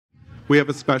we have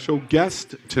a special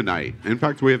guest tonight. In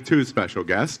fact, we have two special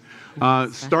guests.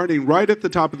 Starting right at the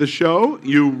top of the show,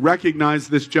 you recognize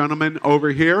this gentleman over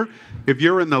here. If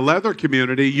you're in the leather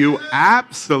community, you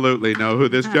absolutely know who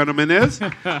this gentleman is.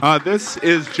 This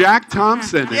is Jack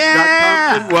Thompson. And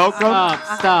Jack Thompson,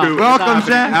 welcome. Welcome,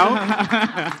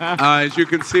 Jack. As you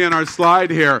can see on our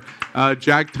slide here,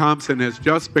 Jack Thompson has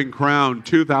just been crowned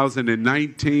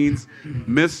 2019's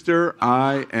Mr.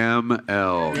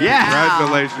 IML. Yeah.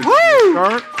 Congratulations. Woo!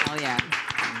 Sir. Oh, yeah.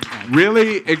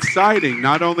 Really exciting.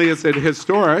 Not only is it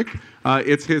historic,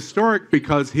 it's historic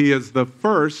because he is the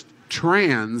first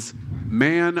trans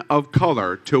man of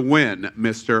color to win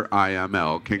Mr.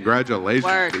 IML.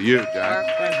 Congratulations to you, Jack.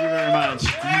 Thank you very much.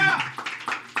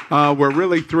 We're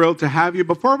really thrilled to have you.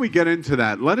 Before we get into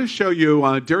that, let us show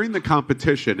you during the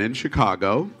competition in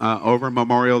Chicago over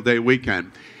Memorial Day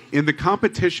weekend. In the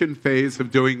competition phase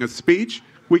of doing a speech,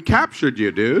 we captured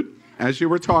you, dude, as you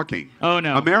were talking. Oh,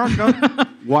 no. America,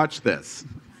 watch this.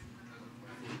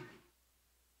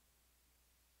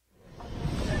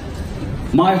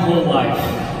 My whole life,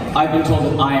 I've been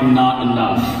told that I am not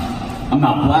enough. I'm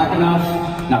not black enough,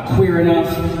 not queer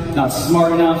enough, not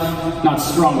smart enough, not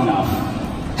strong enough.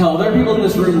 Hell, there are people in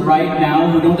this room right now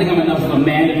who don't think I'm enough of a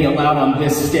man to be allowed on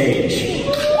this stage.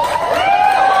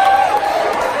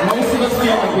 Most of us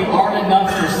feel like we aren't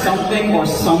enough for something or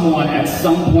someone at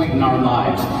some point in our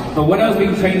lives. But when I was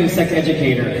being trained as a sex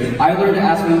educator, I learned to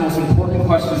ask one of the most important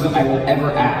questions that I will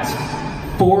ever ask.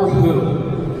 For who?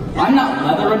 I'm not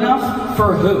leather enough?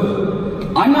 For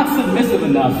who? I'm not submissive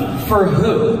enough? For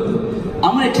who?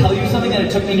 I'm going to tell you something that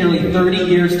it took me nearly 30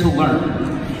 years to learn.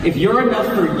 If you're enough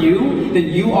for you, then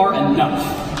you are enough.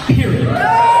 Period.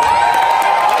 That's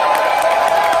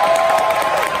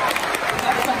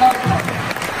the hard part.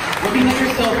 Looking at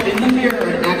yourself in the mirror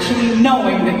and actually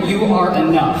knowing that you are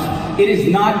enough. It is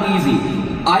not easy.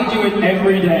 I do it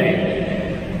every day.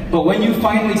 But when you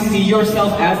finally see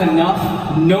yourself as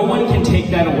enough, no one can take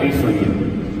that away from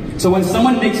you. So when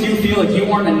someone makes you feel like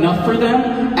you aren't enough for them,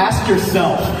 ask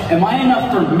yourself, am I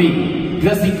enough for me?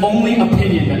 Because that's the only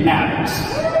opinion that matters.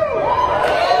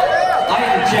 I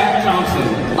am Jack Thompson.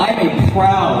 I'm a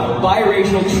proud,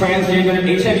 biracial, transgender,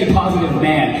 HIV positive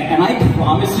man, and I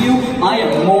promise you, I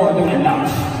am more than enough.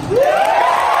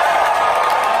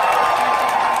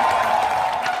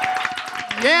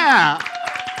 Yeah.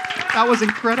 That was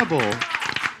incredible.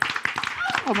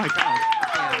 Oh, my God.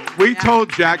 We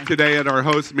told Jack today at our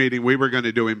host meeting we were going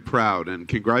to do him proud, and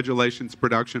congratulations,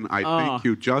 production. I think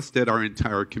you just did our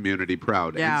entire community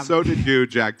proud, and so did you,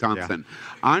 Jack Thompson.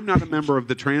 I'm not a member of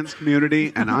the trans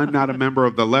community, and I'm not a member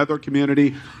of the leather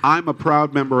community. I'm a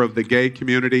proud member of the gay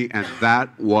community, and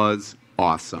that was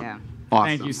awesome. Yeah. Awesome.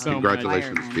 Thank you so much.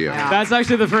 Congratulations to you. Yeah. That's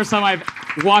actually the first time I've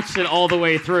watched it all the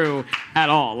way through at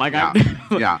all. Like, I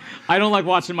don't like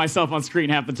watching myself on screen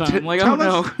half the time. I'm like, oh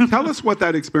no. Tell us what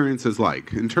that experience is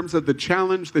like in terms of the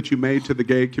challenge that you made to the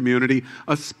gay community,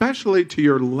 especially to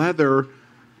your leather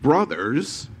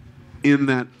brothers, in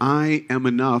that I am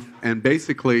enough, and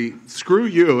basically screw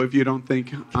you if you don't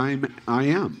think I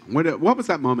am. What was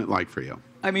that moment like for you?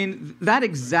 I mean, that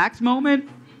exact moment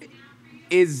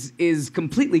is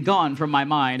completely gone from my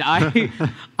mind. I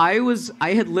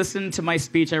had listened to my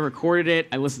speech, I recorded it,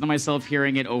 I listened to myself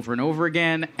hearing it over and over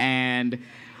again, and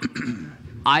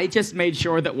I just made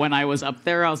sure that when I was up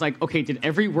there, I was like, okay, did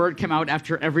every word come out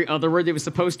after every other word it was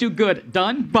supposed to? Good,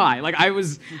 done, bye. Like I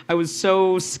was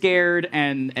so scared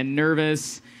and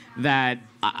nervous that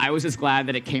I was just glad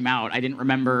that it came out. I didn't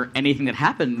remember anything that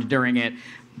happened during it,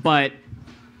 but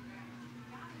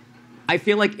I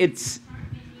feel like it's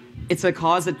a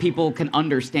cause that people can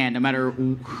understand, no matter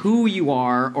who you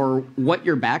are or what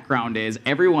your background is.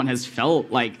 Everyone has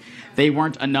felt like they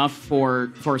weren't enough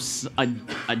for a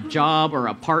job or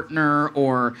a partner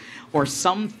or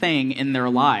something in their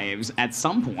lives at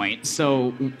some point.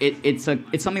 So it's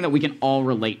something that we can all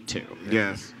relate to.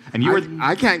 Yes. And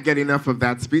I can't get enough of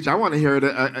that speech. I want to hear it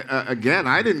again.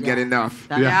 I didn't get enough.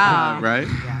 Right? Yeah.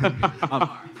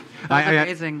 That's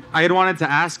amazing. I had wanted to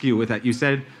ask you with that. You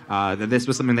said that this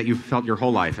was something that you felt your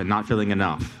whole life and not feeling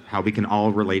enough, how we can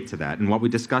all relate to that. And what we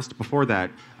discussed before that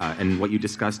and what you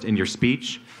discussed in your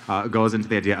speech goes into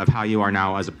the idea of how you are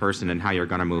now as a person and how you're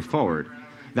going to move forward.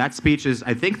 that speech is,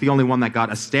 I think, the only one that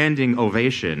got a standing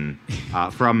ovation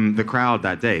from the crowd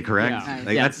that day, correct? Yeah.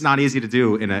 Like, That's not easy to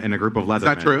do in a group of leather.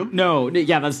 Is that true? No,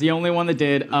 yeah, that's the only one that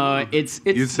did. It's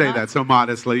You say that so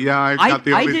modestly. Yeah, I got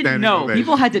the I only didn't standing know. ovation.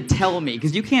 People had to tell me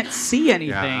because you can't see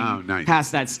anything nice.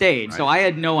 past that stage. Right. So I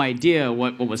had no idea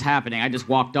what was happening. I just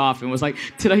walked off and was like,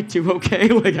 "Did I do okay?"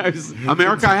 Like I was.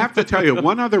 America, I have to tell you,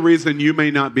 one other reason you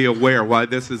may not be aware why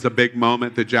this is a big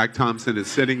moment that Jack Thompson is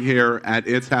sitting here at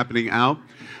It's Happening Out.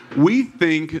 We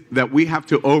think that we have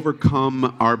to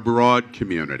overcome our broad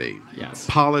community. Yes.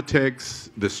 Politics,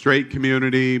 the straight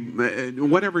community,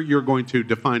 whatever you're going to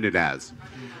define it as.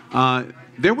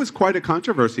 There was quite a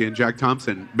controversy in Jack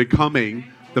Thompson becoming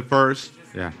the first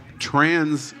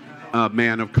trans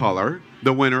man of color,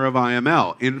 the winner of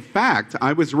IML. In fact,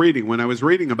 when I was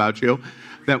reading about you,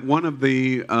 that one of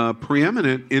the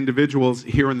preeminent individuals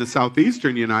here in the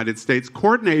southeastern United States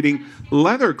coordinating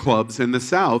leather clubs in the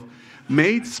South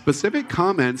made specific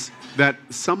comments that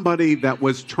somebody that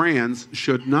was trans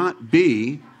should not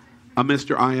be a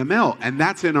Mr. IML, and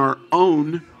that's in our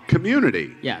own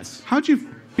community. Yes. How'd you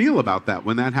feel about that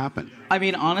when that happened? I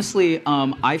mean, honestly,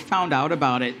 I found out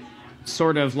about it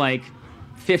sort of like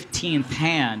 15th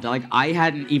hand. Like I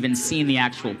hadn't even seen the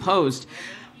actual post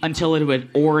until it had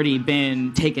already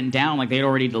been taken down. Like they had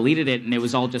already deleted it, and it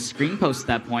was all just screen posts at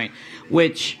that point,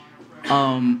 which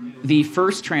the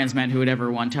first trans man who had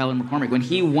ever won, Tyler McCormick, when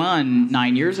he won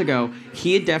 9 years ago,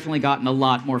 he had definitely gotten a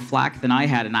lot more flack than I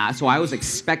had, and so I was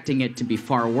expecting it to be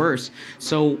far worse.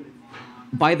 So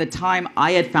by the time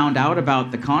I had found out about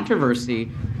the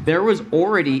controversy, there was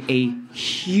already a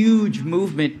huge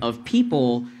movement of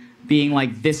people being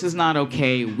like, this is not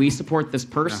okay, we support this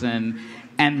person. Yeah.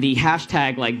 And the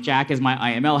hashtag, like, Jack is my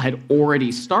IML had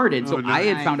already started. So I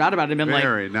had found out about it and been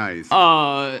Very nice.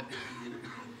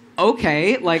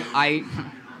 Okay, like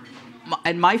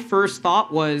and my first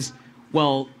thought was,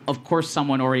 well, of course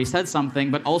someone already said something,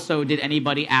 but also did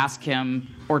anybody ask him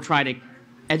or try to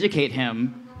educate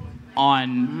him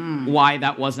on why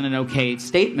that wasn't an okay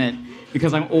statement?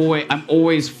 Because I'm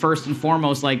always first and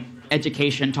foremost like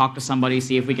education, talk to somebody,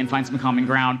 see if we can find some common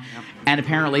ground. Yep. And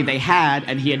apparently they had,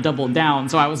 and he had doubled down.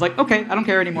 So I was like, okay, I don't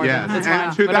care anymore. Yes. It's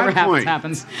and fine. to Whatever that point,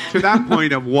 happens. To that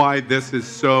point of why this is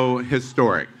so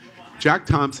historic, Jack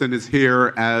Thompson is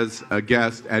here as a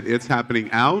guest at It's Happening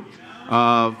Out.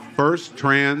 First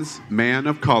trans man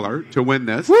of color to win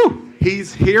this. Woo!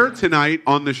 He's here tonight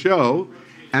on the show,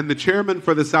 and the chairman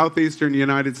for the Southeastern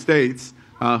United States,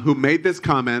 who made this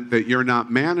comment that you're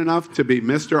not man enough to be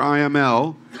Mr.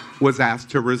 IML, was asked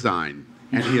to resign,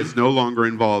 and he is no longer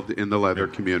involved in the leather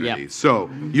community. Yep. So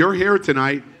you're here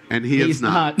tonight, and he's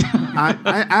not.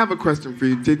 I have a question for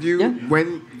you. Did you,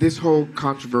 when this whole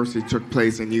controversy took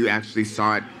place and you actually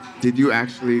saw it, did you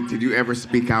ever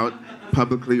speak out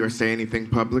publicly or say anything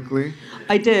publicly?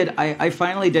 I did. I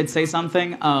finally did say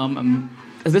something.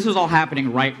 This was all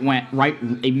happening right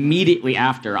immediately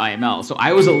after IML, so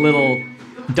I was a little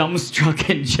dumbstruck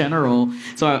in general.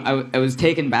 So I was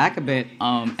taken back a bit,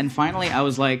 and finally I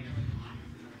was like,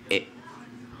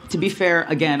 to be fair,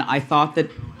 again, I thought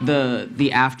that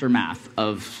the aftermath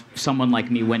of someone like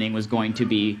me winning was going to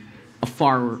be a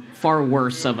far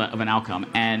worse of an outcome,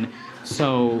 and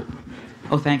so,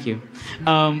 thank you.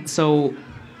 So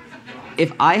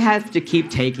if I have to keep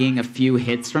taking a few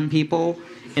hits from people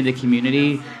in the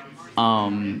community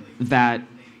that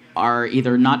are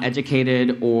either not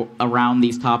educated or around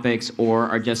these topics or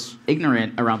are just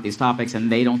ignorant around these topics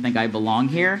and they don't think I belong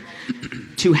here,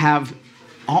 to have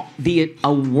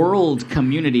a world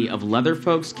community of leather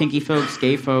folks, kinky folks,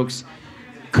 gay folks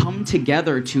come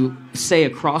together to say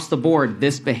across the board,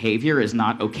 this behavior is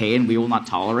not okay and we will not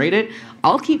tolerate it,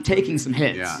 I'll keep taking some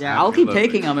hits. I'll keep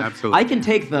taking them. Absolutely. I can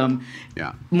take them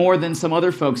more than some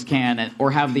other folks can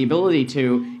or have the ability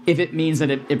to if it means that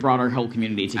it brought our whole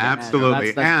community together.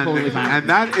 Absolutely. That's totally fine. And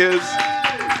that is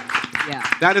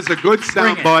a good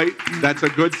soundbite. That's a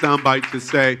good soundbite to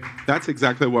say that's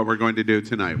exactly what we're going to do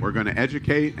tonight. We're going to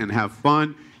educate and have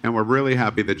fun, and we're really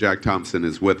happy that Jack Thompson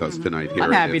is with us tonight here.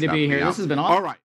 I'm happy to be here. This has been awesome. All right.